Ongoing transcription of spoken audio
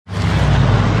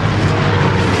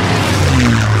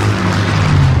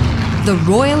The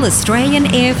Royal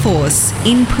Australian Air Force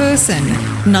in person,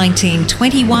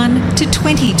 1921 to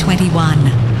 2021.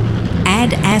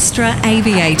 Ad Astra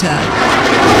Aviator.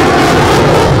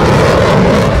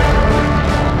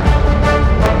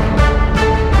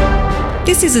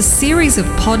 This is a series of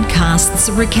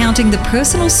podcasts recounting the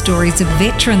personal stories of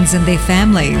veterans and their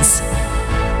families.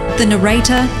 The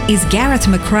narrator is Gareth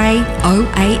McRae,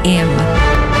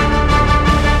 OAM.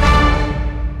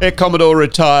 Air Commodore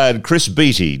retired Chris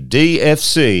Beatty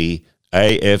DFC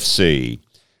AFC.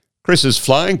 Chris's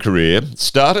flying career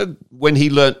started when he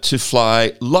learnt to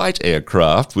fly light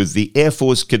aircraft with the Air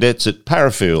Force cadets at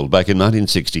Parafield back in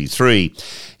 1963.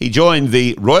 He joined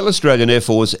the Royal Australian Air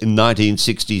Force in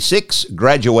 1966,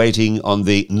 graduating on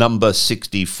the number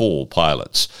 64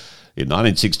 pilots. In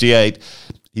 1968,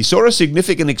 he saw a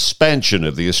significant expansion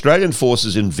of the Australian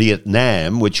forces in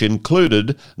Vietnam, which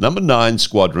included No. 9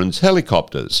 Squadron's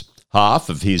helicopters. Half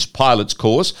of his pilot's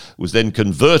course was then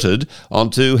converted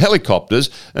onto helicopters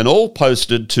and all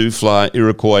posted to fly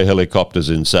Iroquois helicopters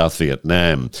in South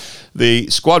Vietnam. The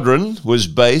squadron was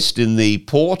based in the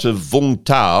port of Vung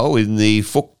in the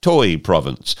Phuoc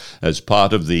province as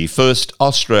part of the 1st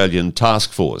Australian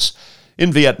Task Force.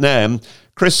 In Vietnam,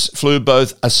 Chris flew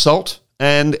both assault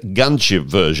and gunship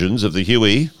versions of the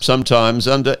Huey, sometimes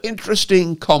under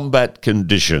interesting combat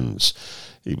conditions.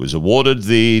 He was awarded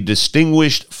the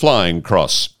Distinguished Flying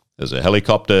Cross as a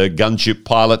helicopter gunship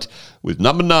pilot with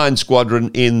No. 9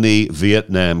 Squadron in the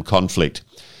Vietnam conflict.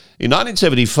 In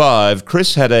 1975,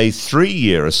 Chris had a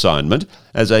 3-year assignment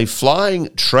as a flying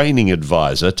training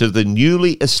advisor to the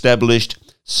newly established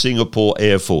Singapore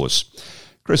Air Force.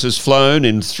 Chris has flown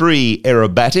in 3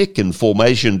 aerobatic and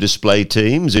formation display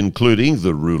teams, including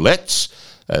the Roulettes,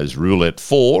 as Roulette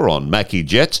 4 on Macchi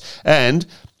jets, and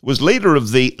was leader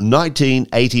of the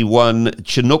 1981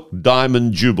 Chinook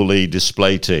Diamond Jubilee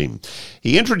display team.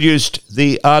 He introduced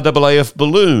the RAAF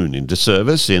Balloon into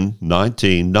service in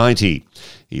 1990.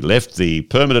 He left the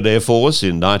Permanent Air Force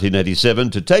in 1987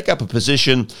 to take up a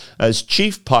position as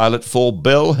chief pilot for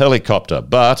Bell Helicopter,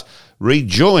 but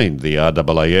rejoined the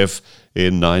RAAF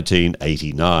in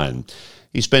 1989.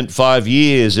 He spent 5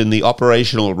 years in the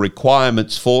Operational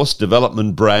Requirements Force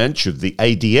Development Branch of the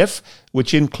ADF,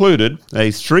 which included a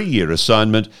 3-year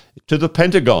assignment to the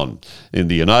Pentagon in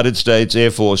the United States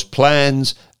Air Force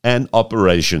Plans and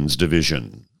Operations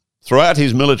Division. Throughout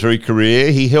his military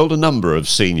career, he held a number of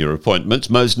senior appointments,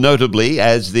 most notably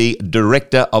as the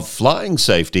Director of Flying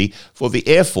Safety for the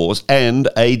Air Force and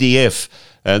ADF,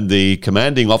 and the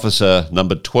Commanding Officer No.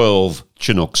 12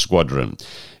 Chinook Squadron.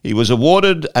 He was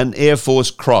awarded an Air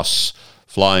Force Cross,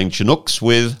 flying Chinooks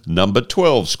with No.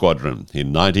 12 Squadron.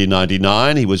 In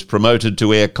 1999, he was promoted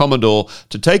to Air Commodore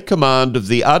to take command of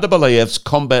the RAAF's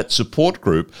Combat Support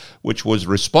Group, which was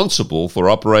responsible for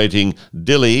operating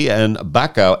Dili and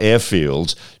Bacau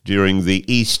airfields during the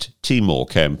East Timor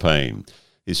campaign.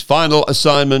 His final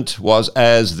assignment was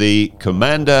as the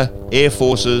Commander, Air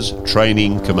Forces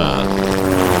Training Command.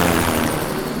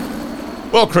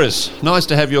 Well, Chris, nice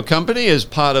to have your company as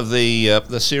part of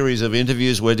the series of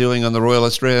interviews we're doing on the Royal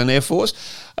Australian Air Force.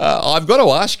 I've got to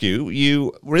ask you,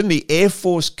 you were in the Air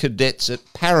Force cadets at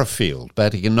Parafield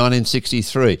back in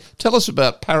 1963. Tell us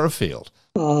about Parafield.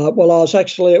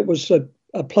 It was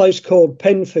a place called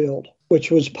Penfield,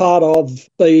 which was part of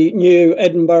the new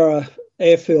Edinburgh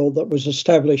airfield that was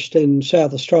established in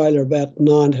South Australia about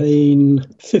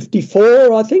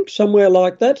 1954, I think, somewhere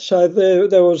like that. So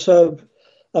there was a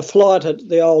flight at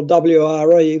the old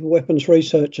WRE, Weapons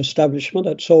Research Establishment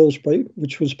at Salisbury,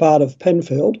 which was part of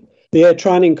Penfield. The Air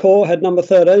Training Corps had number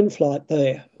 13 flight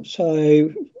there. So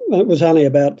it was only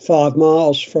about 5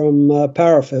 miles from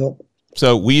Parafield.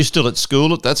 So were you still at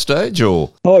school at that stage, or?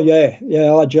 Oh, yeah.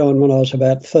 I joined when I was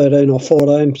about 13 or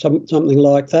 14, something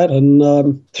like that.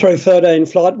 And through 13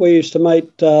 flight, we used to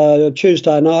meet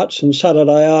Tuesday nights and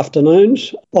Saturday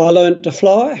afternoons. I learnt to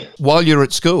fly. While you were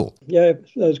at school? Yeah,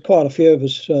 there's quite a few of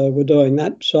us were doing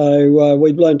that. So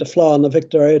we learned to fly on the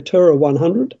Victor Air Tourer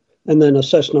 100 and then a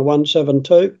Cessna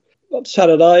 172. But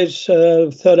Saturdays,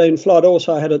 13 flight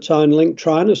also had its own link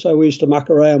trainer, so we used to muck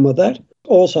around with that.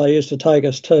 Also used to take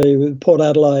us to Port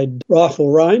Adelaide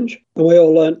rifle range, and we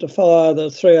all learnt to fire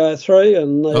the 303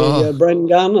 and the Bren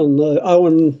gun and the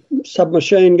Owen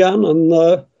submachine gun and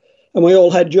and we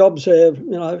all had jobs there,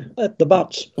 at the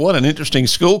butts. What an interesting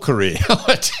school career.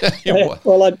 I tell you what.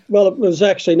 Well, it was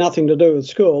actually nothing to do with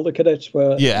school. The cadets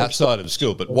were... Yeah, outside of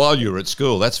school, but while you were at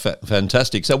school, that's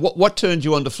fantastic. So what turned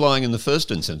you on to flying in the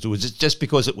first instance? Was it just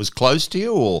because it was close to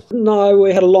you, or...? No,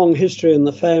 we had a long history in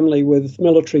the family with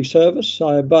military service.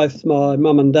 So both my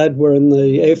mum and dad were in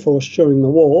the Air Force during the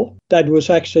war. Dad was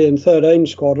actually in 13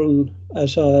 Squadron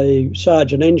as a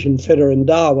sergeant engine fitter in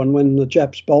Darwin when the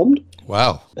Japs bombed.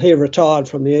 Wow. He retired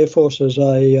from the Air Force as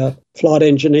a flight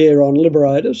engineer on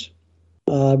Liberators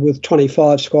with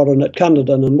 25 Squadron at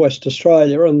Cunderdin in West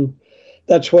Australia, and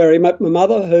that's where he met my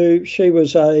mother, who she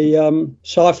was a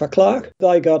cipher clerk.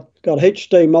 They got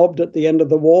hitched, demobbed at the end of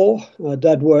the war.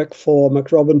 Dad worked for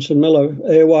McRobinson Miller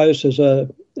Airways as a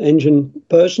engine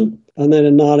person, and then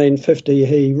in 1950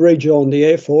 he rejoined the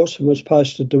Air Force and was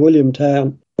posted to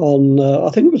Williamtown on, I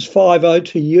think it was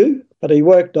 502U. But he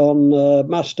worked on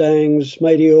Mustangs,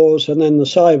 Meteors, and then the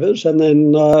Sabres. And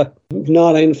then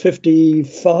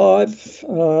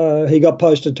 1955, he got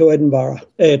posted to Edinburgh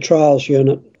Air Trials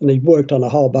Unit, and he worked on a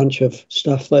whole bunch of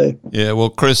stuff there. Yeah, well,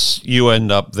 Chris, you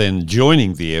end up then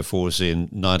joining the Air Force in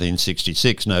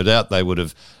 1966. No doubt they would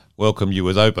have welcomed you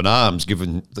with open arms,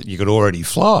 given that you could already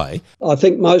fly. I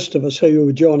think most of us who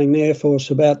were joining the Air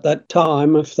Force about that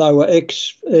time, if they were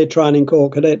ex-Air Training Corps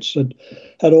cadets,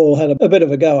 had all had a bit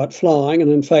of a go at flying,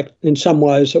 and in fact, in some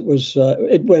ways, it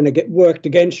worked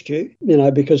against you,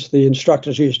 because the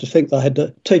instructors used to think they had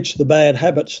to teach the bad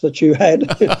habits that you had,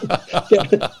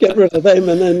 get rid of them,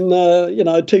 and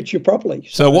then teach you properly.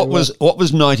 So what was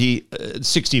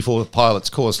 64 pilots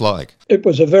course like? It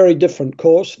was a very different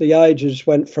course. The ages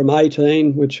went from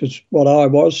 18, which was what I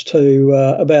was, to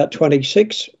about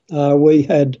 26. We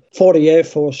had 40 Air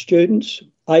Force students.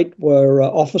 8 were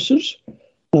officers.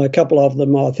 A couple of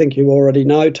them I think you already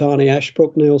know, Tiny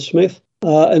Ashbrook, Neil Smith,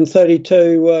 and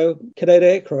 32 cadet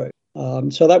aircrew.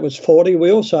 So that was 40.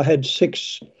 We also had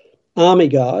 6 Army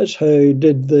guys who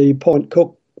did the Point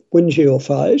Cook windshield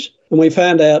phase. And we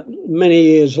found out many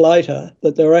years later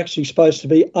that there were actually supposed to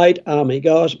be 8 Army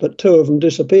guys, but 2 of them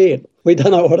disappeared. We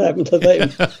don't know what happened to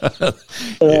them.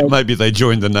 Maybe they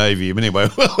joined the Navy. Anyway,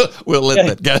 we'll let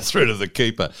that go through to the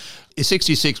keeper.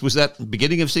 66, was that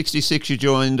beginning of 66 you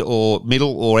joined, or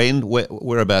middle or end?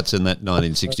 Whereabouts in that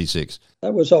 1966?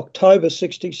 That was October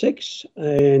 66,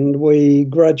 and we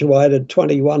graduated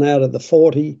 21 out of the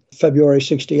 40, February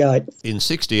 68. In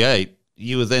 68,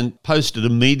 you were then posted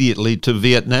immediately to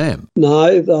Vietnam.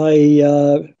 No, they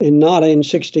in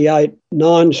 1968,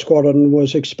 9 Squadron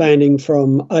was expanding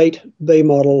from 8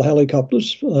 B-model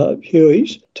helicopters,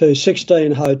 Hueys, to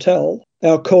 16 Hotel.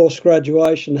 Our course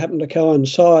graduation happened to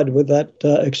coincide with that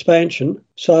expansion.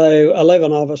 So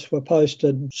 11 of us were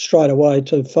posted straight away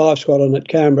to 5 Squadron at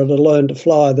Canberra to learn to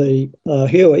fly the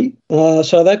Huey.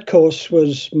 So that course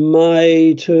was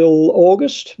May till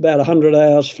August, about 100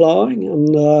 hours flying.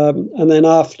 And then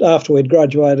after we'd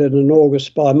graduated in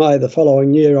August, by May the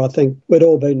following year, I think we'd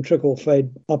all been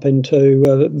trickle-fed up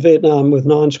into Vietnam with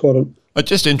 9 Squadron. But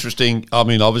just interesting, I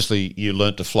mean, obviously you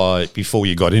learnt to fly before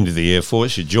you got into the Air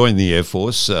Force. You joined the Air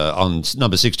Force on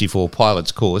number 64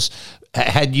 pilot's course.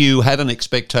 Had you had an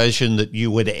expectation that you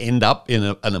would end up in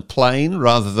a plane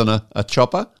rather than a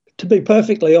chopper? To be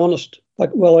perfectly honest, I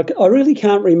really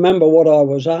can't remember what I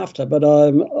was after, but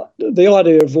the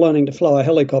idea of learning to fly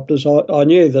helicopters, I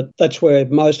knew that that's where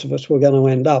most of us were going to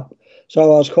end up. So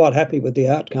I was quite happy with the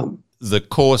outcome. The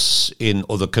course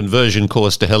or the conversion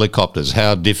course to helicopters,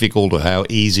 how difficult or how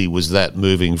easy was that,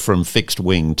 moving from fixed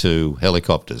wing to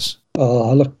helicopters?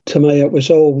 Oh, look, to me it was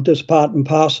all just part and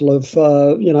parcel of,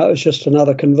 it was just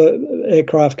another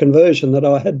aircraft conversion that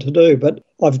I had to do. But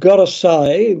I've got to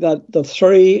say that the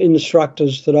 3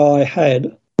 instructors that I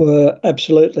had were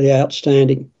absolutely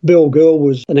outstanding. Bill Gill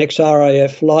was an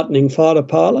ex-RAAF Lightning fighter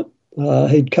pilot.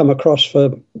 He'd come across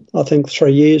for, I think,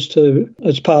 3 years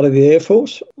as part of the Air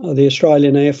Force, the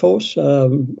Australian Air Force.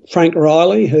 Frank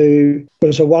Riley, who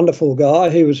was a wonderful guy.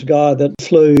 He was a guy that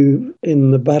flew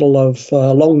in the Battle of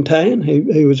Long Tan.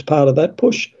 He was part of that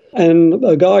push. And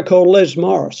a guy called Les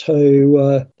Morris,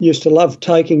 who used to love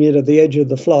taking you to the edge of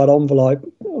the flight envelope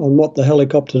on what the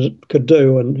helicopter could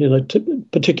do, and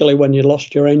particularly when you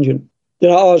lost your engine. I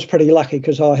was pretty lucky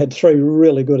because I had 3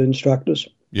 really good instructors.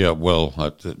 Yeah, well,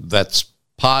 that's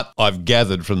part I've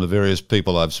gathered from the various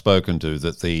people I've spoken to,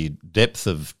 that the depth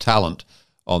of talent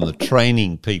on the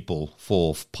training people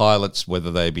for pilots, whether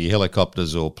they be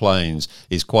helicopters or planes,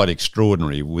 is quite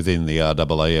extraordinary within the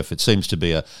RAAF. It seems to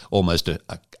be almost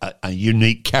a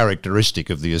unique characteristic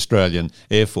of the Australian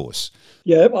Air Force.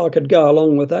 Yeah, I could go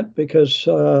along with that because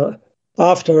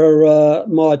after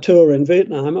my tour in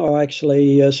Vietnam, I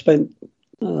actually spent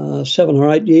 7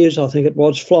 or 8 years, I think it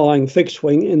was, flying fixed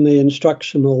wing in the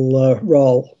instructional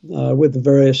role with the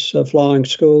various flying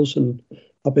schools and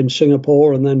up in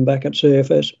Singapore and then back at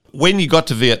CFS. When you got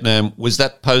to Vietnam, was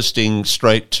that posting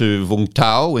straight to Vung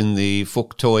Tau in the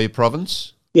Phuoc Toi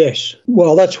province? Yes.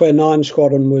 Well, that's where 9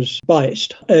 Squadron was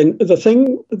based. And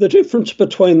the difference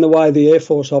between the way the Air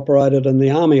Force operated and the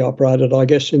Army operated, I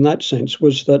guess, in that sense,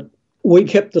 was that we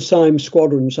kept the same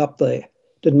squadrons up there.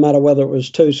 Didn't matter whether it was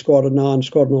 2 Squadron, 9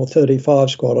 Squadron or 35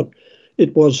 Squadron.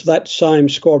 It was that same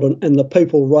squadron and the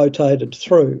people rotated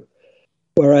through.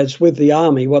 Whereas with the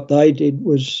Army, what they did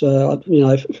was,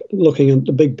 looking at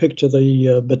the big picture,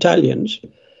 the battalions,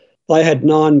 they had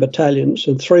 9 battalions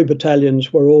and 3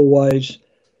 battalions were always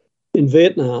in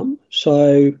Vietnam.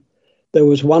 So there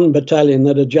was 1 battalion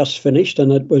that had just finished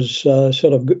and it was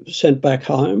sort of sent back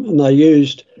home, and they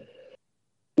used,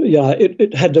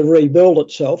 it had to rebuild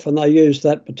itself, and they used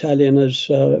that battalion as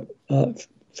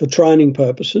for training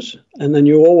purposes. And then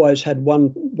you always had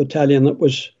 1 battalion that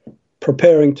was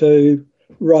preparing to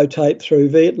rotate through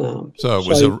Vietnam. So it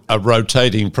was a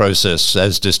rotating process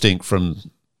as distinct from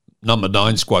number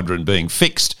 9 Squadron being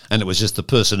fixed, and it was just the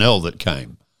personnel that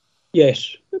came.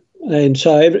 Yes. And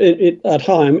so at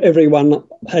home, everyone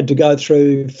had to go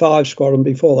through 5 Squadron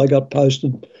before they got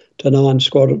posted to 9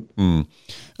 Squadron.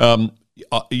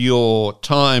 Your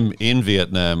time in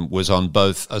Vietnam was on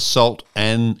both assault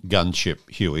and gunship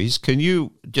Hueys. Can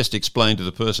you just explain to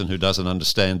the person who doesn't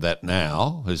understand that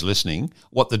now, who's listening,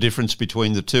 what the difference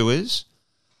between the two is?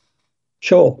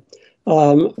 Sure.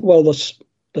 Well,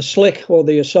 the slick or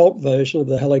the assault version of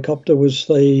the helicopter was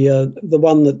the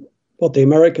one that what the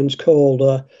Americans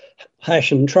called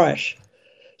hash and trash.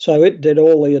 So it did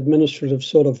all the administrative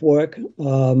sort of work,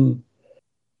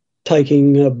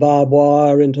 taking barbed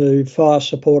wire into fire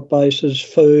support bases,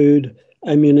 food,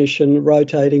 ammunition,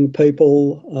 rotating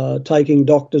people, taking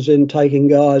doctors in, taking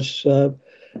guys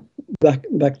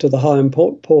back to the home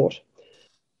port.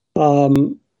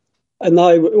 And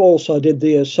they also did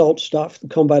the assault stuff, the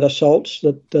combat assaults,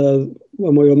 that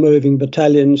when we were moving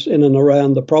battalions in and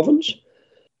around the province,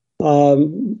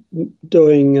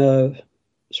 doing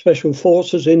special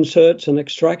forces inserts and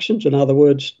extractions, in other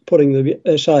words, putting the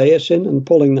SAS in and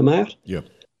pulling them out. Yep.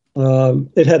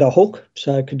 It had a hook,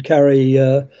 so it could carry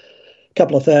a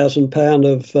couple of £1,000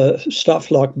 of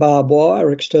stuff like barbed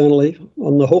wire externally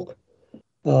on the hook.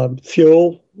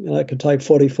 Fuel, it could take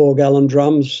 44-gallon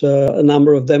drums, a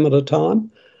number of them at a time.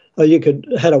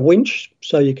 Had a winch,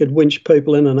 so you could winch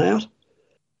people in and out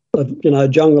of,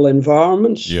 jungle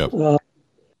environments. Yep.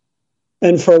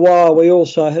 And for a while, we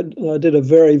also did a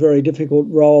very, very difficult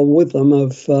role with them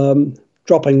of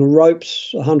dropping ropes,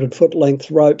 100-foot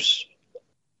length ropes,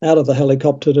 out of the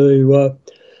helicopter to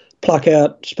pluck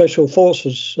out special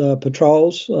forces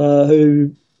patrols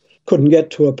who couldn't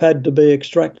get to a pad to be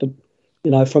extracted,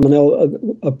 from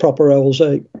a proper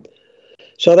LZ.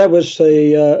 So that was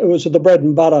it was the bread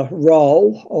and butter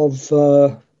role of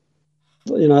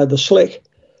the slick,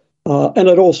 and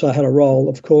it also had a role,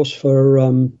 of course,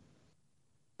 for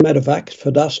medevac,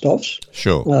 for dust-offs.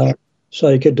 Sure. So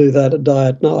you could do that at day,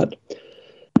 at night.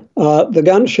 The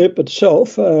gunship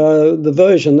itself, the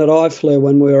version that I flew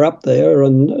when we were up there,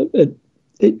 and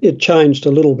it changed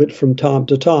a little bit from time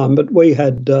to time, but we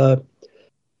had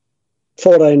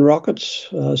 14 rockets,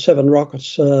 7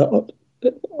 rockets on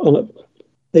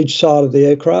each side of the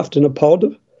aircraft in a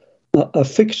pod, a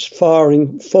fixed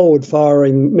forward-firing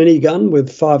minigun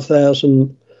with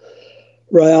 5,000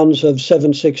 rounds of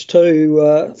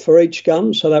 7.62 for each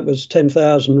gun, so that was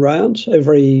 10,000 rounds.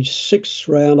 Every 6th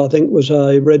round, I think, was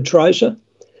a red tracer.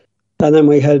 And then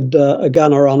we had a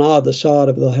gunner on either side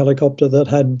of the helicopter that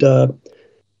had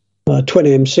 20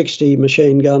 M60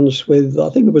 machine guns with, I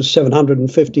think it was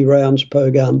 750 rounds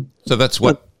per gun. So that's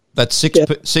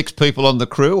six people on the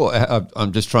crew? Or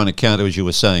I'm just trying to count as you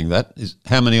were saying that.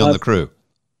 How many on the crew?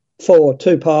 4,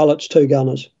 2 pilots, 2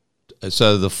 gunners.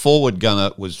 So the forward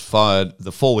gun was fired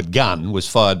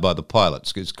by the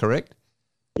pilots, is correct?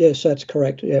 Yes, that's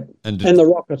correct, yep. And the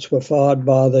rockets were fired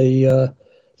by the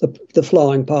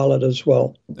flying pilot as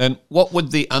well. And what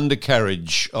would the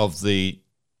undercarriage of the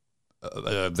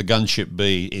gunship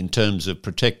be in terms of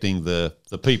protecting the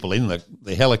people in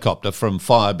the helicopter from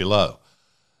fire below?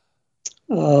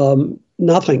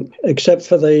 Nothing, except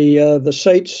for the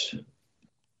seats.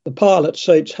 The pilot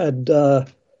seats had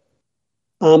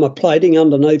armour plating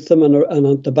underneath them and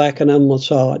at the back and on the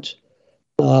sides.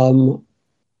 And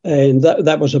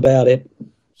that was about it.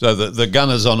 So the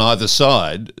gunners on either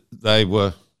side, they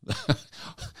were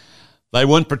they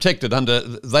weren't protected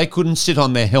they couldn't sit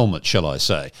on their helmet, shall I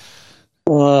say?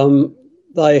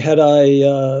 They had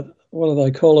a what do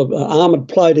they call it, armoured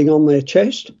plating on their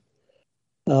chest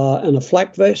and a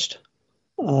flak vest,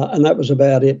 and that was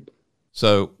about it.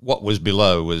 So what was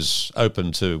below was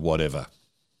open to whatever?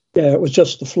 Yeah, it was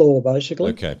just the floor,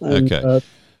 basically. Okay, and, okay.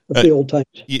 The fuel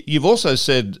tanks. You've also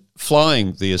said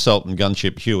flying the assault and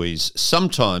gunship Hueys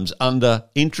sometimes under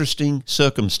interesting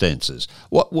circumstances.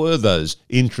 What were those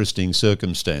interesting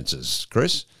circumstances,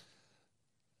 Chris?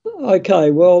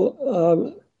 Okay,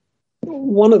 well,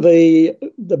 one of the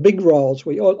big roles,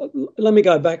 let me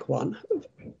go back one.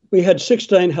 We had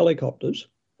 16 helicopters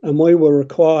and we were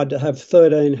required to have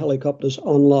 13 helicopters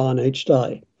online each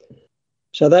day.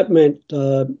 So that meant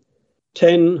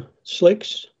 10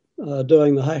 slicks,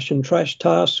 doing the hash and trash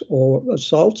tasks or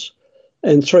assaults,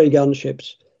 and 3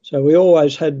 gunships. So we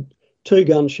always had 2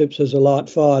 gunships as a light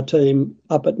fire team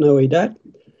up at Nui Dat,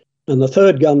 and the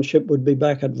 3rd gunship would be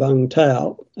back at Vung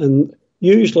Tau. And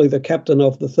usually the captain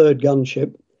of the 3rd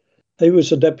gunship, he was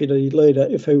the deputy leader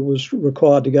if he was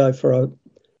required to go for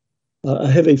a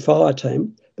heavy fire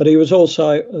team, but he was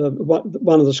also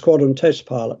one of the squadron test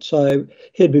pilots. So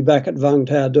he'd be back at Vung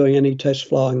Tau doing any test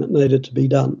flying that needed to be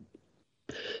done.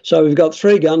 So we've got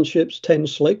 3 gunships, 10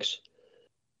 slicks.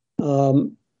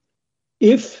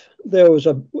 If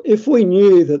we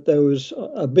knew that there was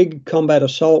a big combat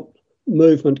assault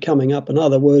movement coming up, in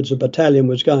other words, a battalion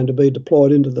was going to be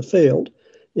deployed into the field,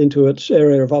 into its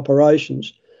area of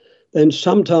operations, then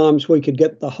sometimes we could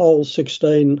get the whole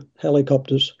 16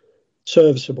 helicopters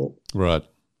serviceable. Right.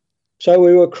 So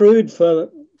we were crewed for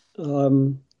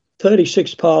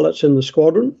 36 pilots in the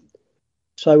squadron.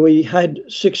 So we had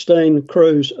 16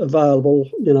 crews available,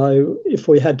 if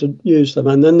we had to use them.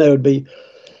 And then there would be,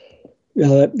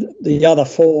 the other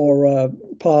 4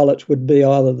 pilots would be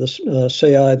either the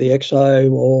CO, the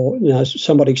XO, or,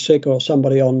 somebody sick or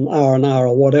somebody on R&R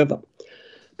or whatever.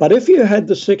 But if you had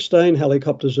the 16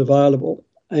 helicopters available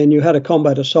and you had a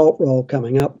combat assault role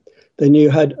coming up, then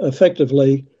you had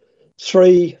effectively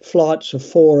 3 flights of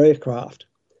 4 aircraft.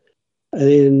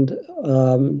 And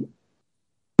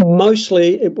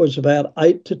mostly it was about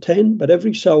 8 to 10, but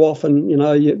every so often,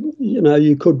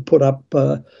 you could put up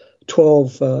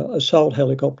 12 assault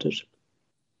helicopters.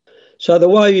 So the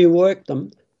way you work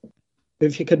them,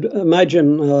 if you could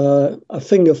imagine a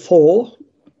finger 4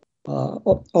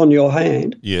 on your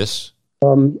hand. Yes.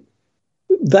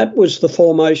 That was the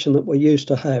formation that we used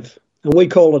to have. And we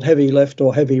call it heavy left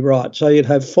or heavy right. So you'd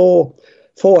have four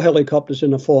helicopters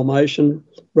in a formation: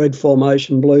 red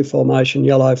formation, blue formation,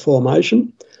 yellow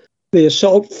formation. The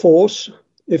assault force,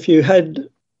 if you had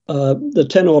the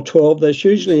 10 or 12, there's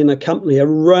usually in a company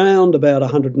around about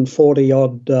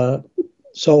 140-odd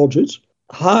soldiers.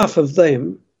 Half of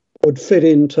them would fit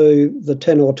into the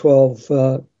 10 or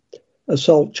 12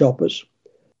 assault choppers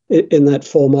in that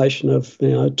formation of,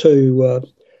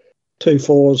 two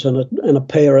 4s and a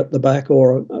pair at the back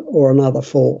or another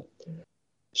 4.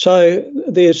 So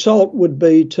the assault would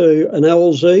be to an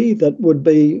LZ that would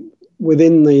be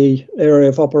within the area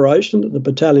of operation that the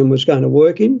battalion was going to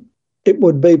work in. It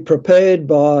would be prepared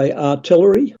by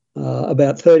artillery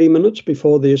about 30 minutes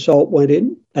before the assault went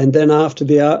in. And then after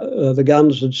the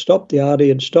guns had stopped, the RD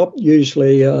had stopped,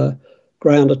 usually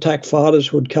ground attack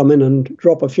fighters would come in and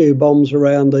drop a few bombs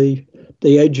around the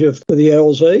edge of the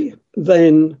LZ.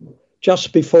 Then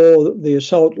just before the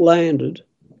assault landed,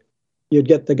 you'd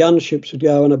get the gunships would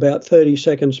go in about 30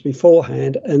 seconds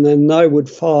beforehand, and then they would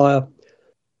fire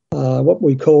what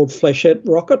we called flechette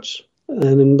rockets.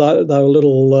 And they were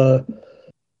little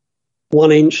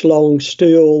 1-inch long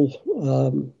steel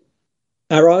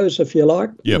arrows, if you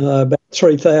like, about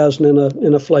 3,000 in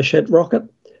a flechette rocket.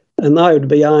 And they would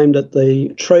be aimed at the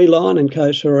tree line in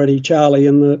case there were any Charlie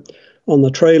on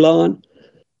the tree line.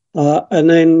 And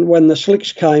then when the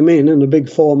slicks came in a big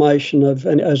formation of,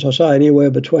 as I say, anywhere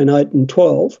between 8 and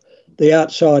 12, the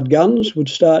outside guns would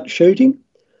start shooting.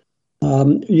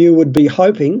 You would be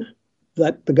hoping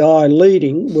that the guy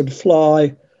leading would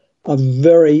fly a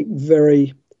very,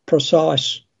 very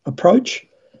precise approach,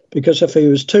 because if he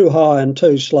was too high and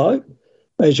too slow,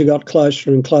 as you got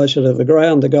closer and closer to the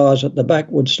ground, the guys at the back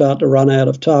would start to run out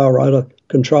of tail rotor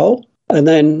control. And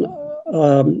then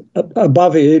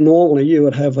above you, normally you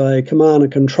would have a command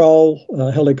and control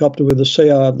helicopter with the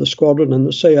CO of the squadron and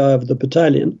the CO of the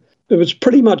battalion. It was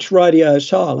pretty much radio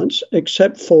silence,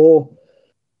 except for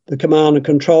the command and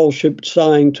control ship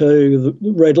saying to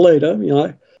the red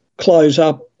leader, close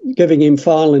up, giving him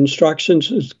final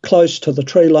instructions as close to the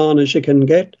tree line as you can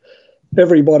get.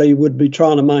 Everybody would be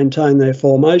trying to maintain their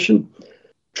formation,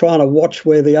 trying to watch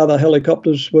where the other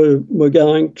helicopters were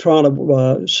going, trying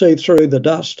to see through the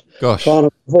dust, trying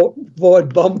to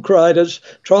avoid bomb craters,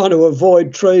 trying to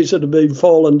avoid trees that had been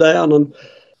fallen down. And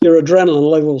your adrenaline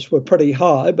levels were pretty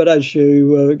high, but as you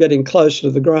were getting closer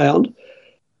to the ground,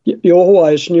 you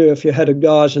always knew if you had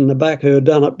guys in the back who had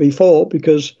done it before,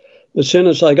 because as soon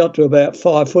as they got to about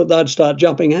 5 foot, they'd start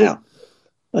jumping out.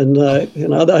 And,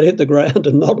 they'd hit the ground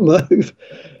and not move.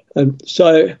 And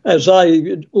so as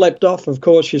they leapt off, of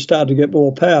course, you started to get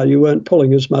more power. You weren't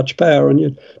pulling as much power,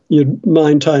 and you'd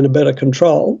maintain a better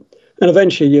control. And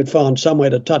eventually you'd find somewhere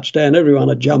to touch down. Everyone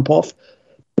would jump off.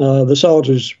 The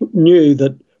soldiers knew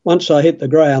that once they hit the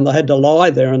ground, they had to lie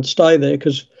there and stay there,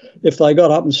 because if they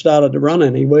got up and started to run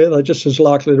anywhere, they're just as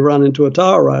likely to run into a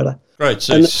tail rotor. Great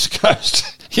Seas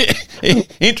Coast. Yeah,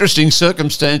 interesting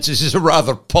circumstances is a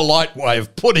rather polite way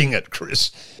of putting it,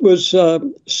 Chris. It was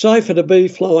safer to be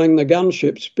flying the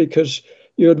gunships, because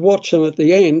you'd watch them at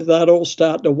the end. They'd all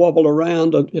start to wobble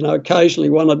around, and occasionally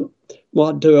one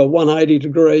might do a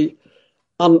 180-degree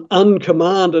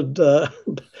uncommanded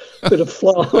bit of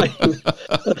flying.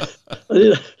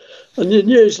 And you'd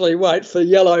usually wait for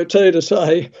Yellow 2 to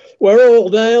say, "We're all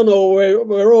down," or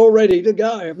we're all ready to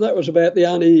go. And that was about the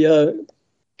only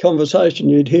conversation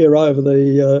you'd hear over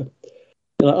the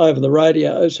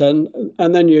radios, and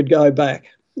then you'd go back.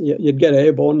 You'd get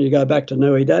airborne, you go back to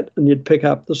Nui Dat, and you'd pick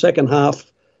up the second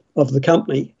half of the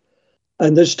company.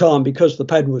 And this time, because the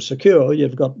pad was secure,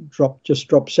 you've got dropped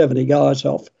 70 guys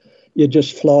off. You'd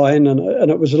just fly in, and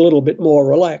it was a little bit more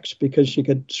relaxed because you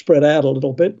could spread out a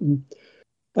little bit.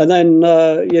 And then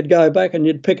you'd go back and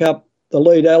you'd pick up the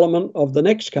lead element of the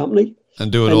next company.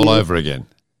 And do it all over again.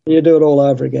 You do it all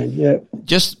over again, yeah.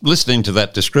 Just listening to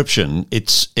that description,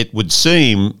 it would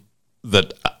seem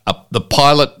that the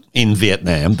pilot in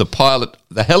Vietnam,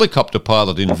 the helicopter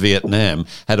pilot in Vietnam,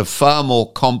 had a far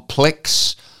more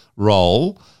complex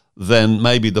role than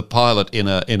maybe the pilot in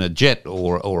a jet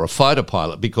or a fighter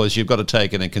pilot, because you've got to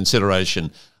take into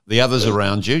consideration the others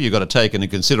around you. You've got to take into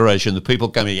consideration the people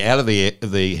coming out of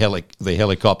the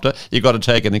helicopter. You've got to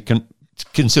take into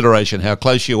consideration how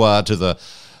close you are to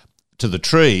the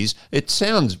trees. It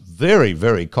sounds very,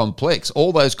 very complex.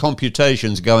 All those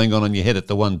computations going on in your head at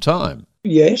the one time.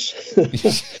 Yes.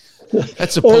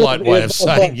 That's a polite way of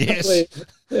saying yes.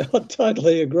 I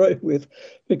totally agree with,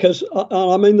 because,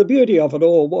 the beauty of it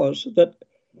all was that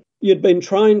you'd been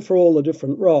trained for all the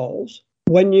different roles.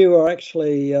 When you were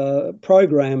actually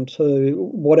programmed to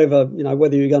whatever,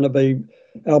 whether you're going to be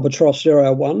Albatross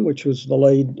 01, which was the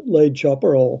lead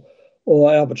chopper, or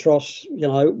Albatross, 10,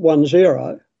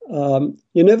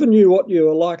 you never knew what you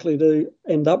were likely to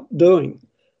end up doing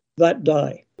that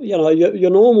day. Your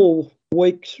normal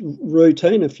week's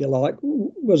routine, if you like,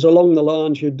 was along the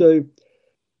lines you'd do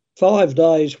 5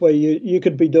 days where you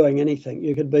could be doing anything.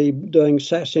 You could be doing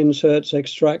SAS inserts,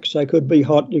 extracts. They could be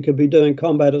hot. You could be doing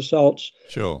combat assaults.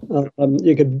 Sure.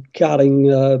 You could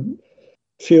carting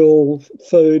fuel,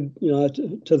 food,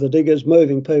 to the diggers,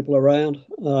 moving people around.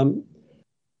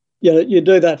 You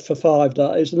do that for 5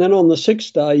 days. And then on the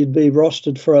 6th day, you'd be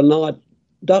rostered for a night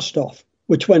dust-off,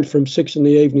 which went from 6 in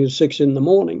the evening to 6 in the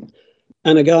morning.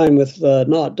 And again, with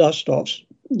night dust-offs,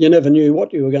 you never knew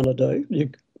what you were going to do.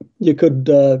 You could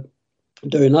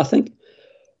do nothing,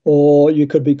 or you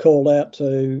could be called out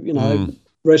to,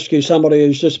 rescue somebody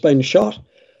who's just been shot,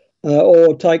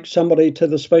 or take somebody to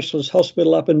the specialist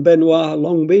hospital up in Benoit,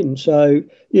 Long Bin. So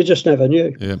you just never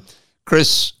knew. Yeah.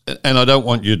 Chris, and I don't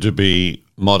want you to be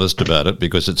modest about it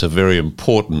because it's a very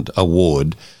important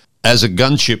award. As a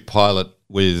gunship pilot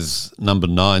with number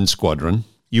 9 Squadron,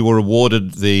 you were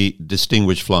awarded the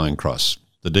Distinguished Flying Cross,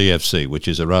 the DFC, which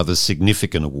is a rather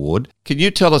significant award. Can you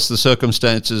tell us the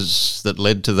circumstances that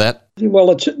led to that?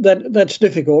 Well, that's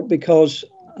difficult because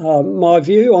my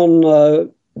view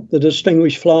on the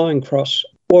Distinguished Flying Cross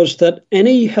was that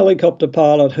any helicopter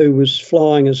pilot who was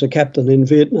flying as a captain in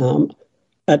Vietnam,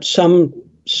 at some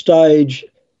stage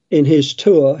in his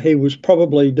tour, he was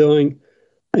probably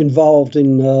involved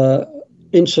in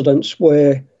incidents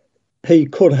where he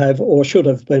could have or should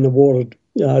have been awarded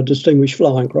a Distinguished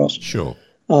Flying Cross. Sure.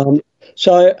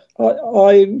 So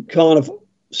I kind of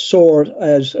saw it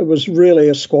as it was really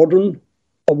a squadron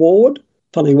award.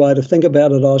 Funny way to think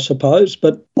about it, I suppose.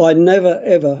 But I never,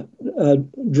 ever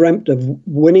dreamt of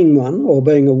winning one or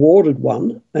being awarded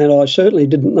one. And I certainly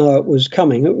didn't know it was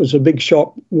coming. It was a big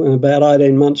shock about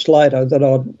 18 months later that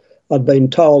I'd been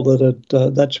told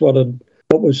that that's what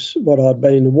I'd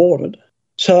been awarded.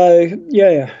 So,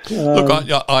 yeah. Look,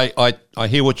 I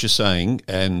hear what you're saying,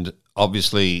 and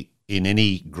obviously in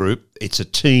any group, it's a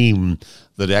team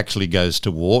that actually goes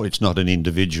to war. It's not an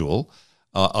individual.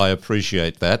 I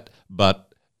appreciate that.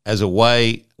 But as a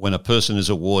way, when a person is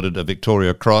awarded a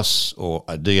Victoria Cross or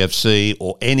a DFC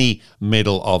or any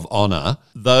Medal of Honour,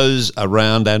 those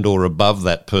around and or above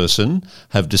that person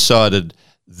have decided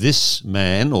this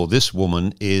man or this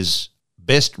woman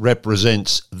best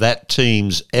represents that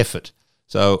team's effort.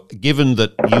 So given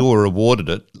that you were awarded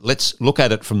it, let's look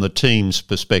at it from the team's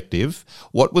perspective.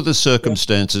 What were the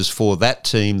circumstances for that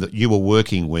team that you were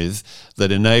working with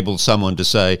that enabled someone to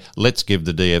say, let's give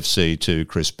the DFC to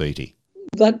Chris Beatty?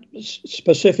 That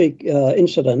specific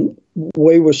incident,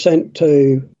 we were sent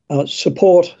to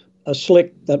support a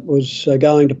slick that was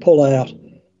going to pull out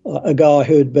a guy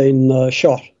who'd been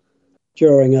shot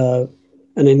during an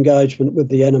engagement with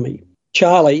the enemy.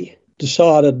 Charlie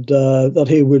decided that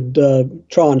he would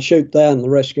try and shoot down the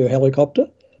rescue helicopter,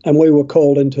 and we were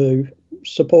called in to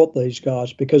support these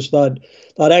guys because they'd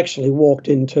actually walked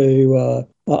into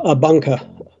a bunker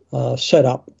set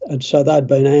up, and so they'd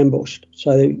been ambushed.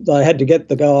 So they had to get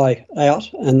the guy out,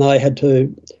 and they had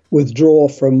to withdraw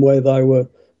from where they were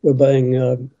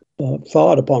being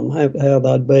fired upon, how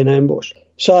they'd been ambushed.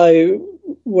 So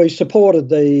we supported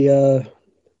the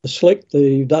Slick,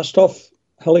 the dust-off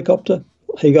helicopter.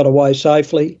 He got away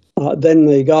safely. Then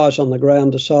the guys on the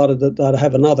ground decided that they'd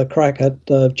have another crack at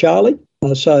Charlie.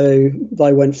 So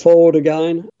they went forward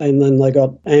again, and then they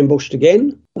got ambushed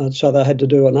again. So they had to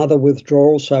do another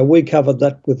withdrawal. So we covered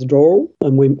that withdrawal,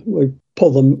 and we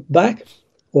pulled them back,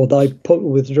 or they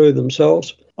withdrew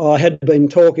themselves. I had been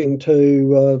talking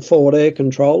to forward air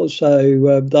controllers,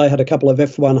 so they had a couple of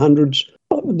F-100s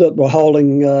that were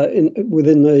holding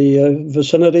within the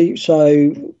vicinity.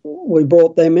 So we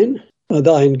brought them in.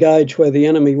 They engaged where the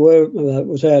enemy were. It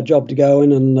was our job to go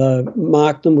in and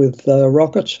mark them with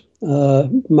rockets,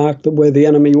 mark them where the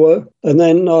enemy were. And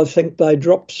then I think they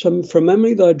dropped some, from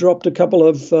memory, they dropped a couple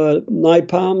of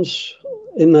napalms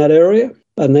in that area.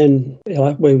 And then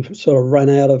we sort of ran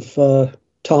out of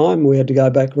time. We had to go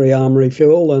back, rearm,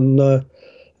 refuel, and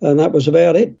that was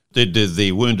about it. Did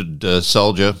the wounded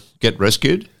soldier get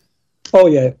rescued? Oh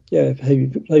yeah.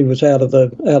 He was out of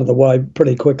the way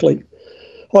pretty quickly.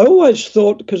 I always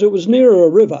thought, because it was near a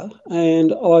river,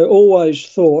 and I always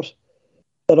thought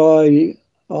that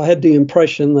I had the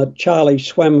impression that Charlie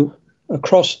swam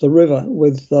across the river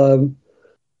with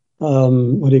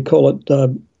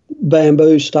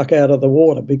bamboo stuck out of the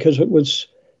water, because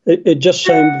it just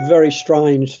seemed very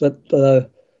strange that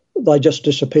they just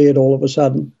disappeared all of a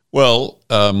sudden. Well,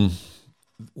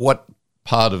 what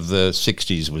part of the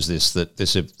 60s was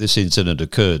this incident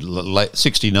occurred? Late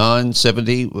 69,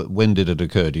 70? When did it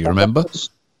occur? Do you remember?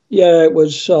 Yeah, it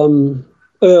was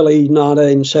early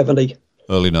 1970.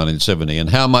 Early 1970. And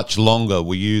how much longer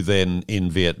were you then in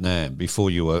Vietnam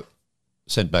before you were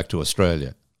sent back to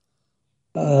Australia?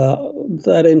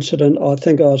 That incident, I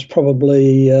think I was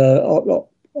probably, I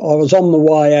was on the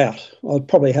way out. I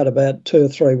probably had about 2 or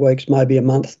 3 weeks, maybe a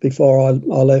month before I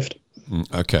left.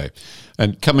 Okay.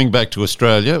 And coming back to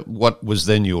Australia, what was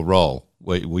then your role?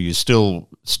 Were you still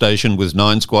stationed with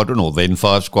 9 Squadron or then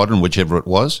 5 Squadron, whichever it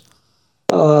was?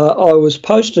 I was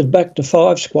posted back to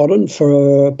 5 Squadron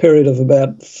for a period of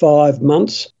about 5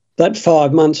 months. That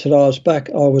 5 months that I was back,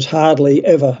 I was hardly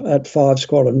ever at 5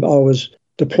 Squadron. I was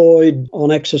deployed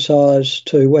on exercise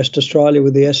to West Australia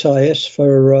with the SAS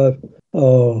for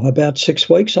about 6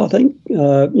 weeks, I think,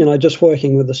 just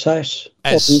working with the SAS.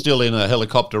 As still in a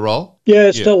helicopter role? Yeah,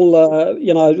 still,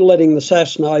 letting the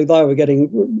SAS know they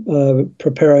were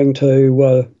preparing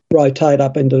to rotate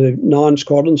up into 9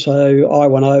 Squadron. So I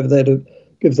went over there to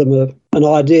give them an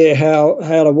idea how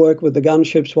to work with the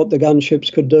gunships, what the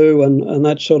gunships could do, and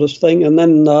that sort of thing. And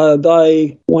then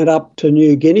they went up to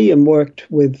New Guinea and worked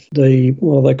with they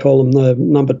call them the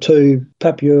number 2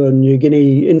 Papua New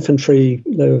Guinea infantry.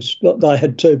 They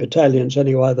had 2 battalions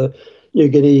anyway, the New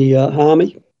Guinea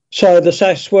Army. So the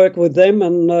SAS worked with them,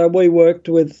 and we worked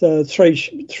with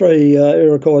three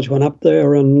Iroquois went up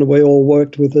there, and we all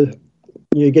worked with the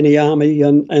New Guinea Army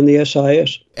and the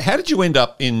SAS. How did you end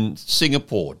up in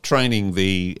Singapore training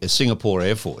the Singapore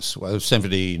Air Force? Well,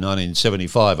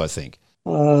 1975, I think.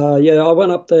 I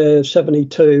went up there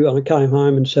 72 and I came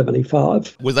home in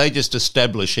 75. Were they just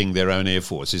establishing their own air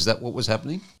force? Is that what was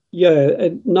happening? Yeah,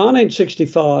 in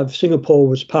 1965, Singapore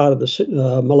was part of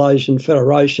the Malaysian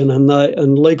Federation,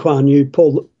 and Lee Kuan Yew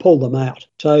pulled them out.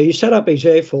 So he set up his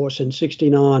air force in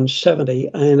 69, 70,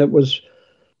 and it was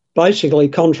basically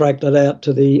contracted out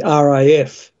to the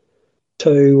RAAF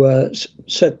to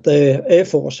set their air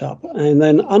force up. And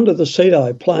then under the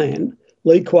CEDO plan,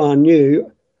 Lee Kuan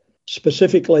Yew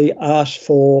specifically asked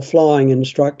for flying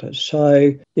instructors.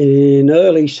 So in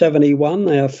early 71,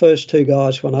 our first 2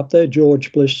 guys went up there,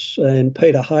 George Bliss and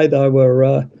Peter Hay. They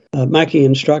were Macchi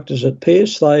instructors at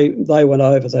Pierce. They went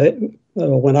over there,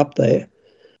 went up there.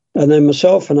 And then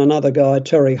myself and another guy,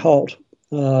 Terry Holt,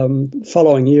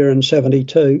 following year in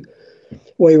 72,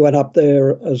 we went up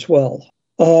there as well.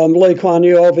 Lee Kuan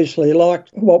Yew obviously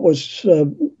liked what was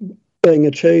being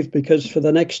achieved, because for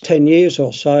the next 10 years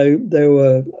or so, there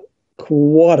were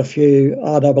quite a few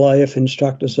RAAF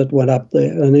instructors that went up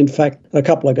there. And in fact, a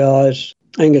couple of guys,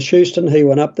 Angus Houston, he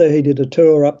went up there, he did a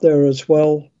tour up there as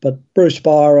well. But Bruce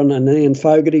Byron and Ian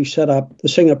Fogarty set up the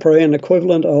Singaporean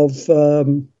equivalent of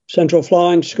Central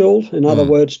Flying School, in other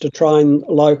words, to train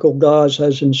local guys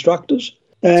as instructors.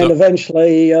 And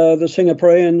eventually the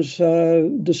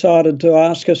Singaporeans decided to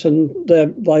ask us, and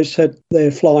they set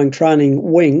their flying training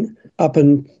wing up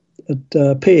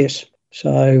at Pierce.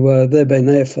 So they've been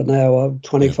there for now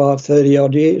 25, 30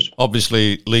 odd years.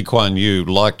 Obviously, Lee Kuan Yew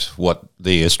liked what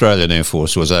the Australian Air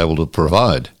Force was able to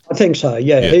provide. I think so,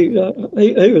 yeah. He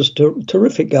was a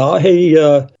terrific guy.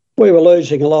 We were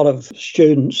losing a lot of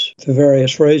students for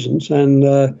various reasons,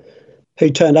 and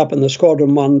he turned up in the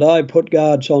squadron one day, put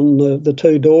guards on the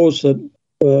two doors that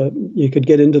you could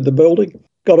get into the building,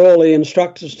 got all the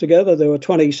instructors together. There were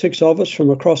 26 of us from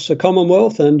across the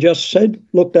Commonwealth, and just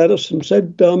looked at us and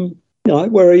said,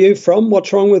 where are you from?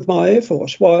 What's wrong with my Air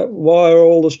Force? Why are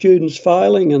all the students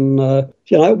failing? And,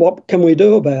 what can we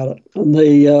do about it? And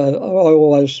I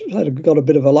always got a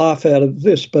bit of a laugh out of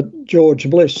this, but George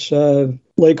Bliss,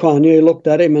 Lee Kuan Yew looked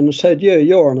at him and said,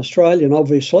 you're an Australian,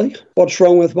 obviously. What's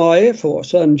wrong with my Air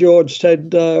Force? And George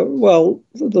said,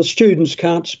 the students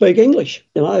can't speak English.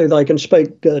 They can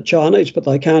speak Chinese, but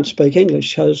they can't speak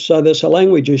English. So there's a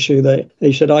language issue there.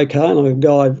 He said, OK, and a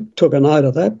guy took a note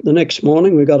of that. The next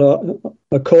morning we got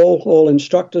a call, all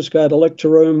instructors go to lecture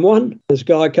room 1. This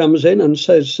guy comes in and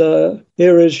says,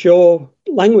 here is your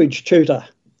language tutor,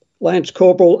 Lance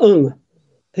Corporal Vung.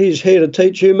 He's here to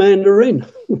teach you Mandarin.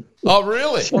 Oh,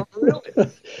 really?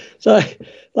 So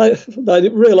they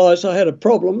realised I had a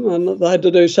problem and they had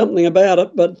to do something about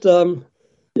it. But,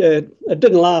 it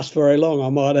didn't last very long, I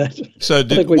might add. So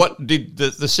did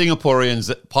the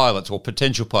Singaporeans pilots or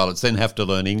potential pilots then have to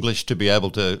learn English to be able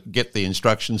to get the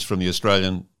instructions from the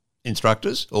Australian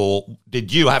instructors, or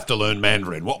did you have to learn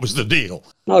Mandarin? What was the deal?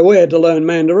 No, we had to learn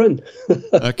Mandarin.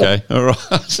 Okay, all right.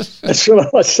 That's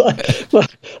what I say.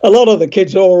 A lot of the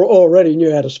kids already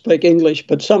knew how to speak English,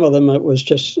 but some of them it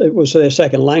was their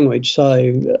second language. So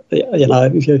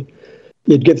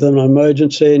you'd give them an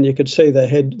emergency and you could see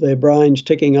their brains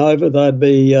ticking over. They'd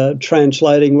be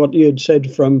translating what you'd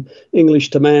said from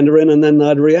English to Mandarin, and then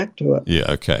they'd react to it.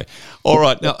 Yeah, okay. All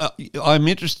right. Now, I'm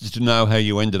interested to know how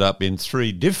you ended up in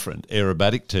 3 different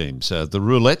aerobatic teams, the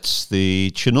Roulettes,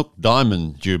 the Chinook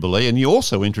Diamond Jubilee, and you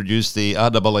also introduced the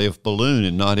RAAF Balloon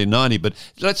in 1990. But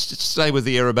let's just stay with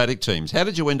the aerobatic teams. How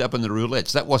did you end up in the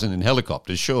Roulettes? That wasn't in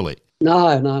helicopters, surely?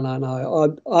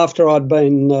 No. After I'd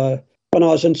been... When I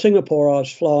was in Singapore, I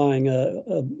was flying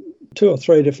 2 or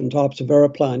 3 different types of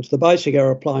aeroplanes. The basic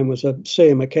aeroplane was a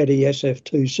Macchi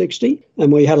SF-260,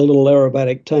 and we had a little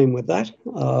aerobatic team with that.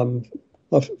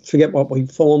 I forget what we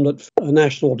formed it, a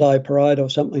National Day Parade or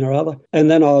something or other.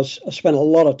 And then I spent a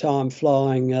lot of time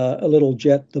flying a little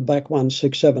jet, the BAC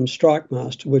 167 Strike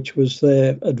Master, which was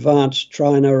their advanced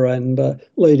trainer and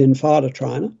lead-in fighter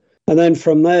trainer. And then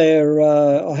from there,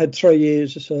 I had 3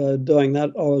 years doing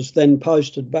that. I was then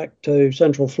posted back to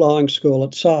Central Flying School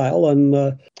at Sale,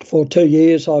 and for 2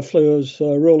 years I flew as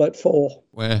Roulette 4.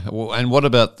 And what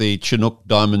about the Chinook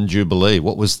Diamond Jubilee?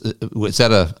 Was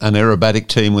that an aerobatic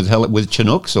team with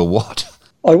Chinooks or what?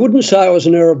 I wouldn't say it was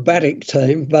an aerobatic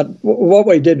team, but what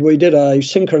we did a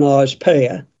synchronised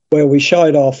pair where we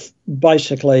showed off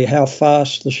basically how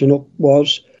fast the Chinook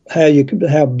was,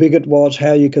 how big it was,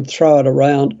 how you could throw it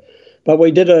around. But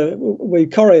we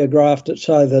choreographed it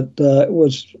so that it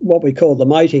was what we call the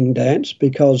mating dance,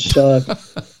 because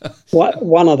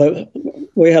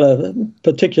we had a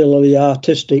particularly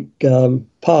artistic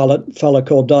pilot, fellow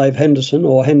called Dave Henderson,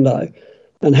 or Hendo,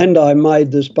 and Hendo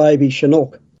made this baby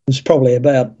Chinook. It was probably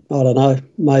about, I don't know,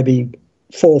 maybe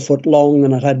 4 foot long,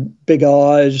 and it had big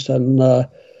eyes, and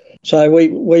so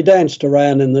we danced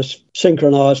around in this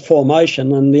synchronised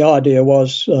formation, and the idea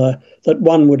was that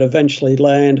one would eventually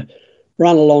land,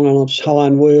 run along on its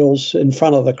hind wheels in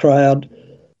front of the crowd,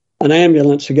 an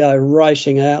ambulance would go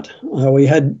racing out. We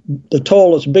had the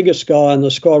tallest, biggest guy in the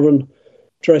squadron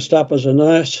dressed up as a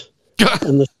nurse,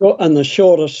 and the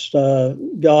shortest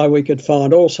guy we could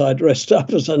find also dressed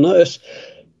up as a nurse.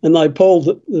 And they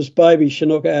pulled this baby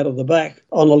Chinook out of the back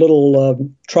on a little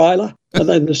trailer, and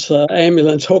then this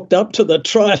ambulance hooked up to the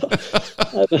trailer.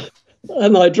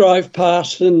 And they drove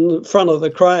past in front of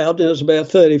the crowd. There was about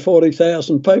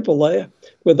 40,000 people there,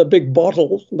 with a big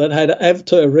bottle that had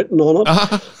AVTUR written on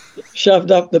it, shoved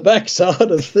up the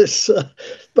backside of this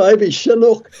baby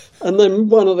Chinook. And then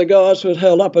one of the guys would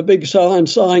held up a big sign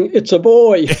saying, "It's a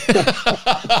boy."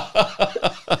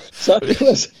 So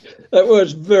it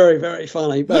was very, very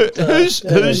funny. But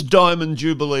whose Diamond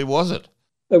Jubilee was it?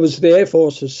 It was the Air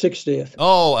Force's 60th.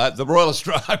 Oh, the Royal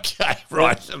Australia. Okay,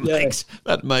 right.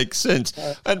 That makes sense.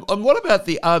 And what about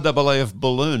the RAAF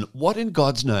Balloon? What in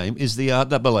God's name is the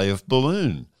RAAF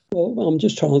Balloon? Well, I'm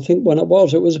just trying to think when it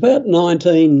was. It was about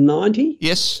 1990.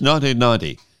 Yes,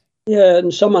 1990. Yeah,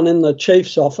 and someone in the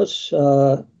chief's office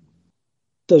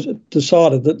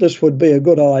decided that this would be a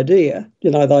good idea.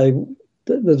 You know,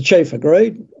 the chief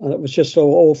agreed, and it was just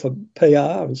all for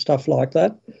PR and stuff like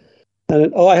that.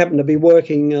 And I happened to be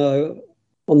working on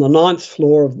the 9th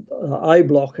floor of A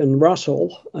Block in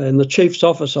Russell, and the chief's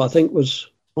office, I think, was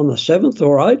on the 7th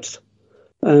or 8th.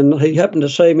 And he happened to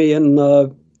see me in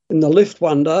the lift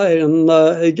one day, and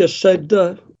he just said,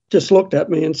 just looked at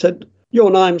me and said, "Your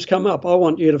name's come up. I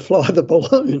want you to fly the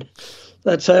balloon."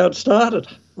 That's how it started.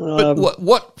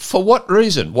 But for what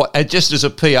reason? Just as a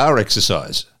PR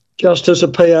exercise? Just as a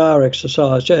PR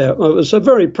exercise, yeah. It was a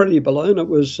very pretty balloon. It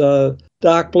was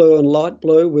dark blue and light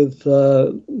blue with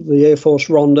the Air Force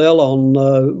rondelle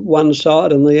on one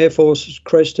side and the Air Force's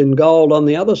crest in gold on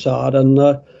the other side. And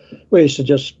we used to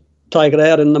just take it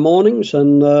out in the mornings,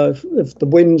 and if the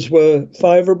winds were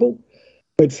favourable,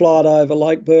 we'd fly it over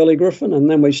Lake Burley Griffin, and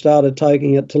then we started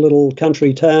taking it to little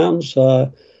country towns.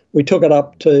 We took it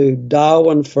up to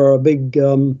Darwin for a big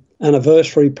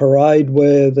anniversary parade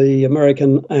where the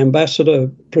American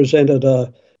ambassador presented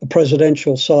a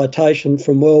presidential citation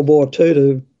from World War II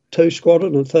to 2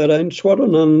 Squadron and 13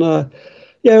 Squadron. And,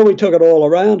 we took it all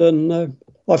around, and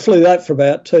I flew that for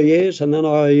about 2 years, and then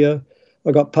I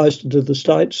got posted to the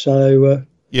States. So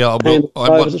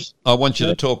I want you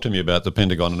to talk to me about the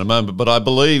Pentagon in a moment, but I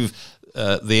believe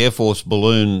the Air Force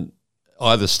balloon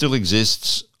either still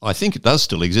exists, I think it does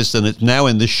still exist, and it's now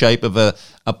in the shape of a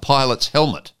pilot's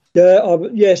helmet. Yeah,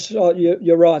 yes,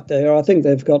 you're right there. I think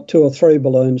they've got 2 or 3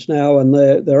 balloons now, and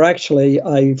they're actually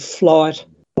a flight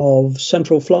of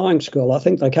Central Flying School. I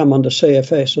think they come under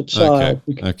CFS at Sale.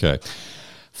 Okay.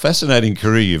 Fascinating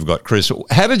career you've got, Chris.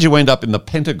 How did you end up in the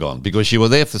Pentagon? Because you were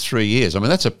there for 3 years. I mean,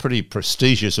 that's a pretty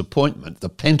prestigious appointment, the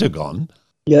Pentagon.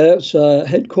 Yeah, it's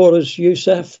headquarters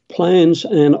USAF Plans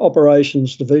and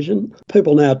Operations Division.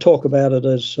 People now talk about it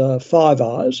as Five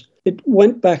Eyes. It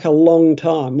went back a long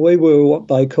time. We were what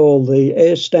they call the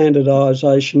Air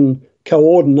Standardisation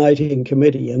Coordinating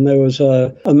Committee, and there was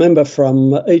a member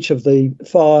from each of the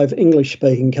 5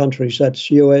 English-speaking countries,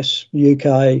 that's US,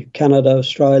 UK, Canada,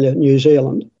 Australia, New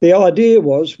Zealand. The idea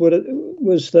was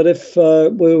that if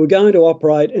we were going to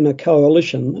operate in a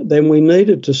coalition, then we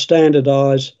needed to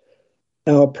standardise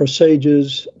our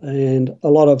procedures and a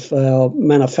lot of our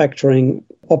manufacturing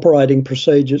operating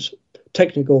procedures,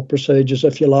 technical procedures,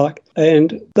 if you like.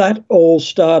 And that all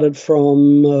started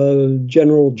from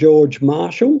General George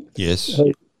Marshall. Yes.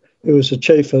 Who was the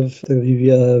chief of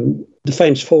the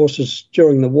Defence Forces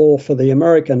during the war for the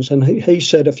Americans. And he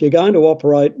said, if you're going to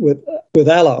operate with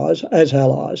allies, as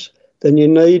allies, then you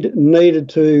needed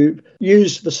to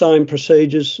use the same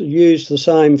procedures, use the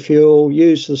same fuel,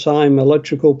 use the same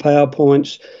electrical power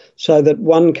points, so that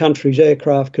one country's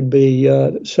aircraft could be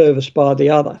serviced by the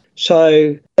other.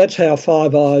 So that's how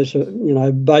Five Eyes,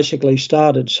 basically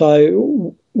started.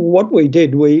 So what we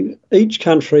did, each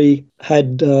country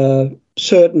had a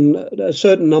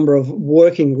certain number of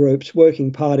working groups,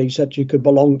 working parties that you could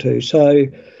belong to. So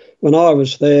when I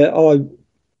was there, I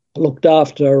looked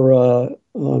after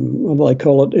what they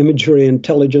call it, imagery,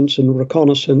 intelligence and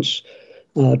reconnaissance,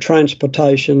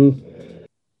 transportation,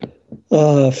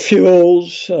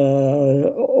 fuels,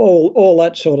 all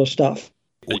that sort of stuff.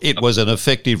 It was an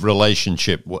effective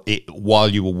relationship while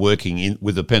you were working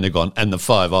with the Pentagon and the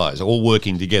Five Eyes, all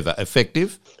working together.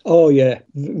 Effective? Oh, yeah,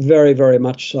 very, very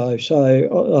much so.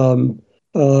 So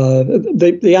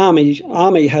the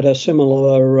Army had a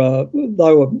similar,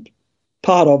 they were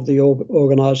part of the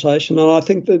organisation, and I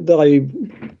think that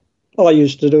I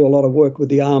used to do a lot of work with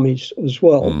the armies as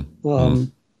well.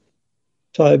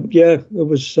 So yeah, it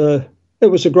was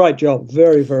a great job,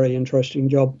 very, very interesting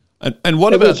job. And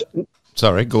what about?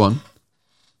 Sorry, go on.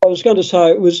 I was going to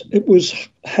say it was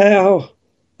how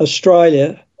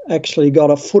Australia actually got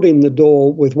a foot in the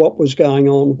door with what was going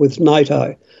on with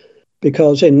NATO.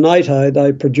 Because in NATO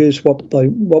they produce what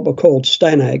were called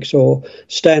STANAGs, or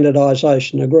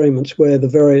standardisation agreements, where the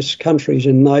various countries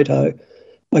in NATO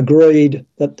agreed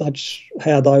that that's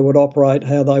how they would operate,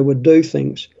 how they would do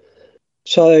things.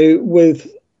 So with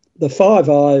the Five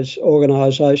Eyes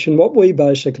organisation, what we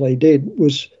basically did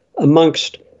was,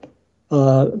 amongst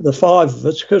the 5 of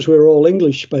us, because we were all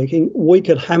English speaking, we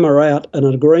could hammer out an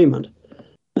agreement.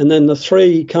 And then the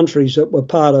 3 countries that were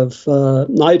part of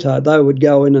NATO, they would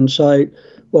go in and say,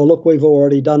 well, look, we've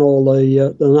already done all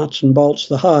the nuts and bolts,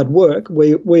 the hard work.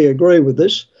 We agree with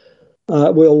this.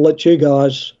 We'll let you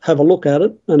guys have a look at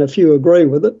it, and if you agree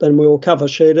with it, then we'll cover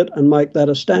sheet it and make that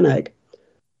a STANAG.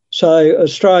 So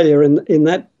Australia, in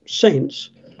that sense,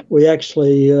 we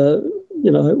actually,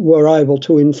 were able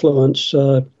to influence,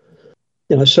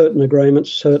 certain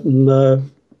agreements,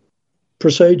 certain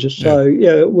procedures. So,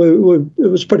 it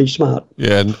was pretty smart.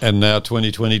 Yeah, and now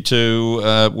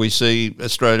 2022, we see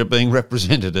Australia being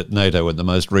represented at NATO in the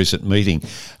most recent meeting.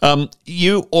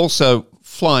 You also,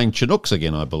 flying Chinooks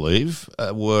again, I believe,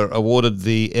 were awarded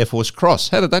the Air Force Cross.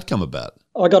 How did that come about?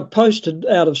 I got posted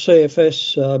out of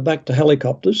CFS back to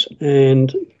helicopters,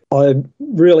 and I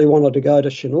really wanted to go to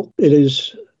Chinook. It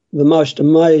is the most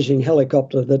amazing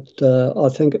helicopter that I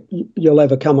think you'll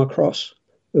ever come across.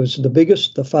 It was the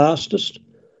biggest, the fastest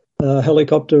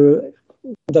helicopter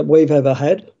that we've ever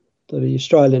had, the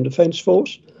Australian Defence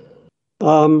Force.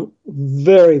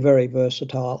 Very, very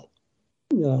versatile.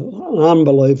 An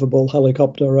unbelievable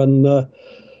helicopter, and it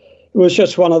was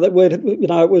just one of the.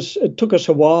 It took us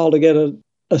a while to get it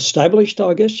established,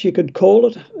 I guess you could call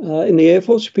it, in the Air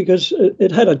Force, because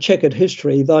it had a checkered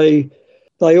history. They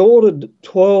ordered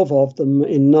 12 of them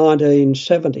in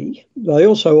 1970. They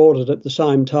also ordered at the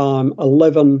same time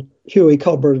 11 Huey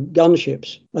Cobra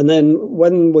gunships. And then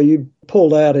when we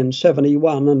pulled out in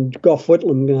 71 and Gough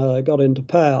Whitlam got into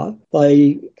power,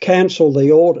 they cancelled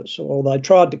the orders, or they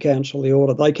tried to cancel the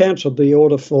order. They cancelled the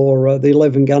order for the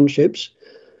 11 gunships.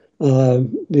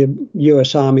 The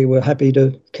US Army were happy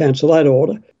to cancel that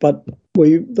order, but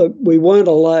we weren't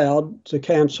allowed to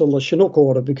cancel the Chinook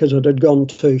order because it had gone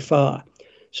too far.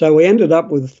 So we ended up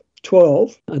with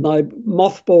 12, and they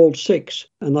mothballed 6,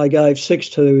 and they gave 6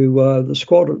 to the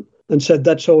squadron and said,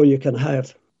 that's all you can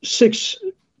have. 6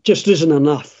 just isn't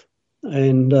enough.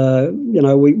 And,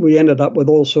 we ended up with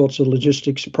all sorts of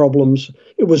logistics problems.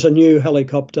 It was a new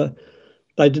helicopter.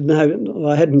 They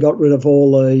hadn't got rid of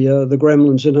all the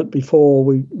gremlins in it before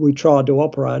we tried to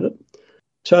operate it.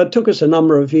 So it took us a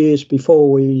number of years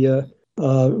before we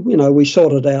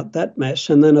sorted out that mess,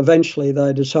 and then eventually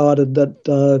they decided that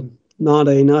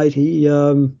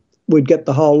 1980 we'd get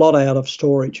the whole lot out of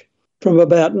storage. From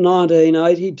about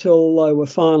 1980 till they were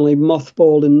finally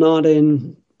mothballed in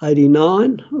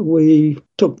 1989, we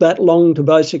took that long to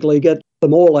basically get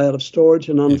them all out of storage,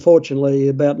 and unfortunately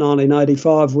about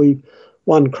 1985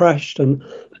 one crashed and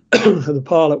the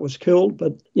pilot was killed,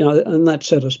 but and that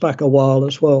set us back a while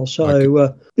as well.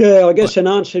 So I guess in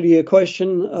answer to your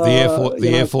question, the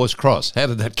Air Force Cross, how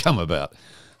did that come about?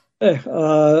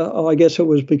 I guess it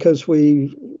was because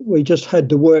we just had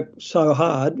to work so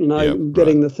hard,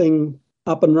 getting the thing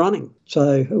up and running.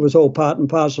 So it was all part and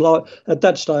parcel. At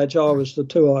that stage, I was the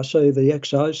 2IC, the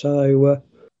XO. So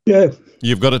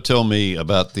You've got to tell me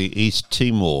about the East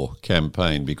Timor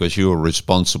campaign, because you were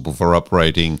responsible for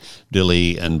operating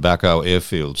Dili and Bacau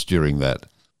airfields during that.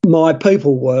 My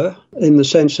people were, in the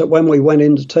sense that when we went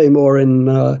into Timor in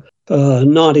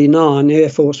 99, the Air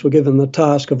Force were given the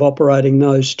task of operating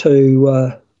those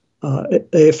 2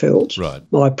 airfields. Right.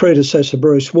 My predecessor,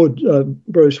 Bruce Wood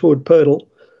Pirtle,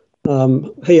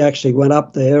 he actually went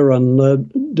up there and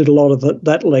did a lot of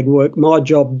that legwork. My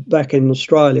job back in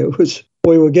Australia was,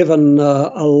 we were given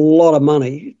a lot of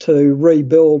money to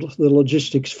rebuild the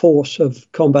logistics force of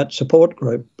Combat Support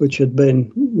Group, which had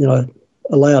been,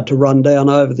 allowed to run down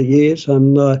over the years.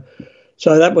 And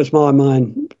so that was my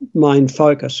main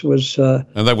focus, was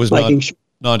and that was making sure.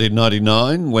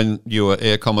 1999 when you were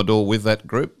Air Commodore with that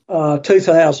group?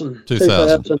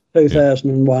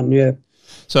 2001, yeah.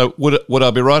 So would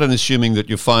I be right in assuming that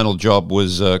your final job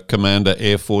was Commander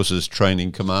Air Forces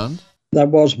Training Command? That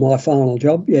was my final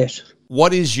job, yes.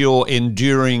 What is your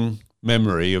enduring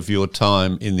memory of your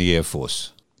time in the Air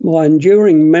Force? My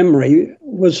enduring memory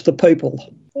was the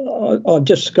people. I've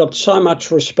just got so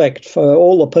much respect for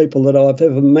all the people that I've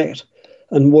ever met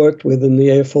and worked with in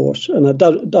the Air Force. And it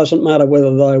doesn't matter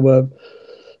whether they were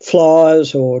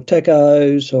flyers or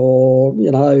techos or,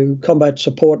 combat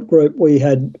support group. We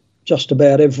had just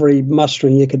about every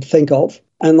mustering you could think of.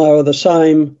 And they were the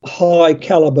same high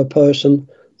calibre person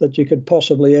that you could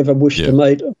possibly ever wish to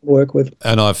meet and work with.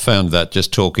 And I've found that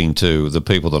just talking to the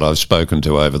people that I've spoken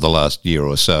to over the last year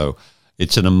or so,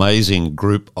 it's an amazing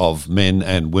group of men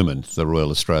and women, the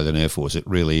Royal Australian Air Force. It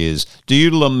really is. Do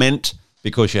you lament,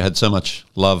 because you had so much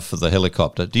love for the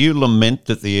helicopter, do you lament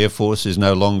that the Air Force is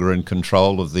no longer in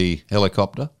control of the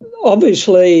helicopter?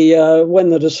 Obviously, when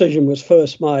the decision was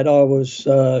first made, I was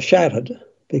shattered,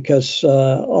 because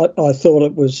I thought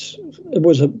it was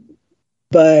a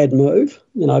bad move,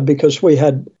 because we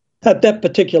had, at that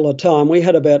particular time, we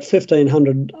had about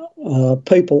 1,500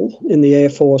 people in the Air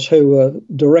Force who were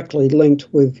directly linked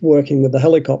with working with the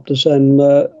helicopters. And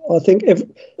I think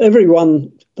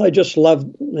everyone, they just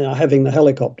loved having the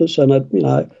helicopters, and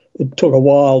it took a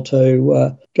while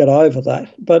to get over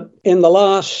that. But in the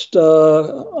last,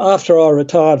 after I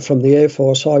retired from the Air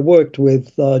Force, I worked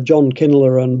with John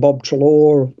Kindler and Bob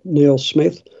Trelaw, Neil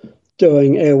Smith,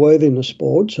 doing airworthiness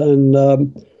boards.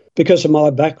 And because of my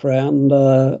background,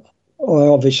 I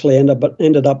obviously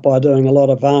ended up by doing a lot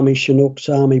of Army Chinooks,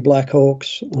 Army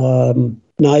Blackhawks,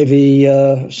 Navy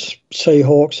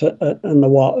Seahawks,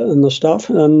 and the stuff.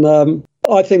 And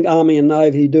I think Army and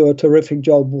Navy do a terrific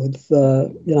job with.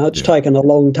 It's taken a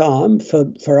long time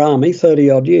for Army,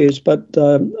 30-odd years, but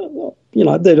they're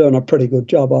doing a pretty good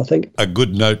job, I think. A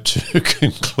good note to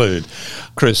conclude.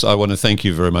 Chris, I want to thank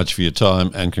you very much for your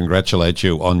time and congratulate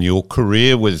you on your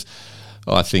career with,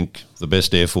 I think, the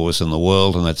best Air Force in the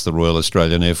world, and that's the Royal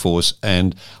Australian Air Force.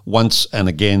 And once and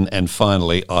again and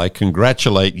finally, I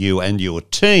congratulate you and your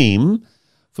team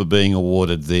for being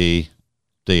awarded the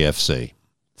DFC.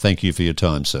 Thank you for your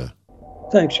time, sir.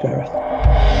 Thanks, Gareth.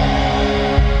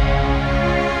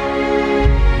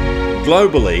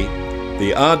 Globally,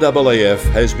 the RAAF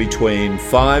has between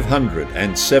 500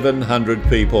 and 700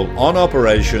 people on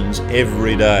operations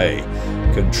every day,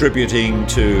 contributing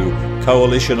to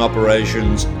coalition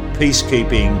operations,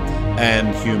 peacekeeping,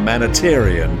 and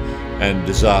humanitarian and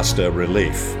disaster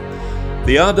relief.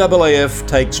 The RAAF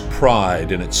takes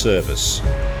pride in its service.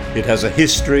 It has a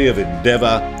history of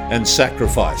endeavour and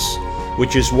sacrifice,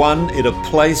 which has won it a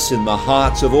place in the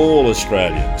hearts of all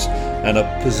Australians and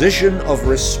a position of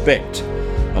respect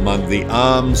among the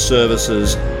armed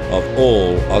services of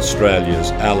all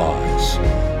Australia's allies.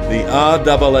 The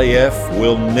RAAF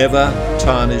will never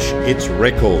tarnish its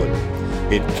record.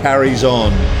 It carries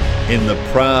on in the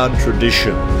proud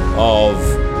tradition of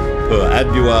Per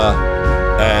Ardua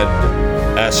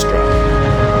ad Astra.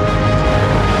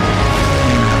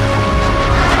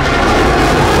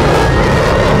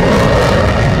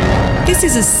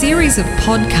 This is a series of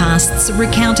podcasts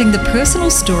recounting the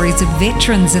personal stories of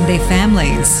veterans and their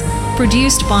families.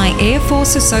 Produced by Air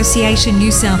Force Association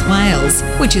New South Wales,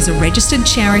 which is a registered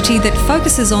charity that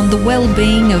focuses on the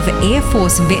well-being of Air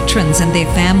Force veterans and their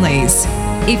families.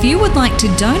 If you would like to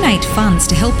donate funds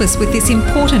to help us with this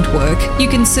important work, you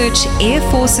can search Air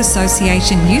Force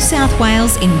Association New South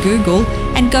Wales in Google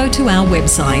and go to our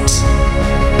website.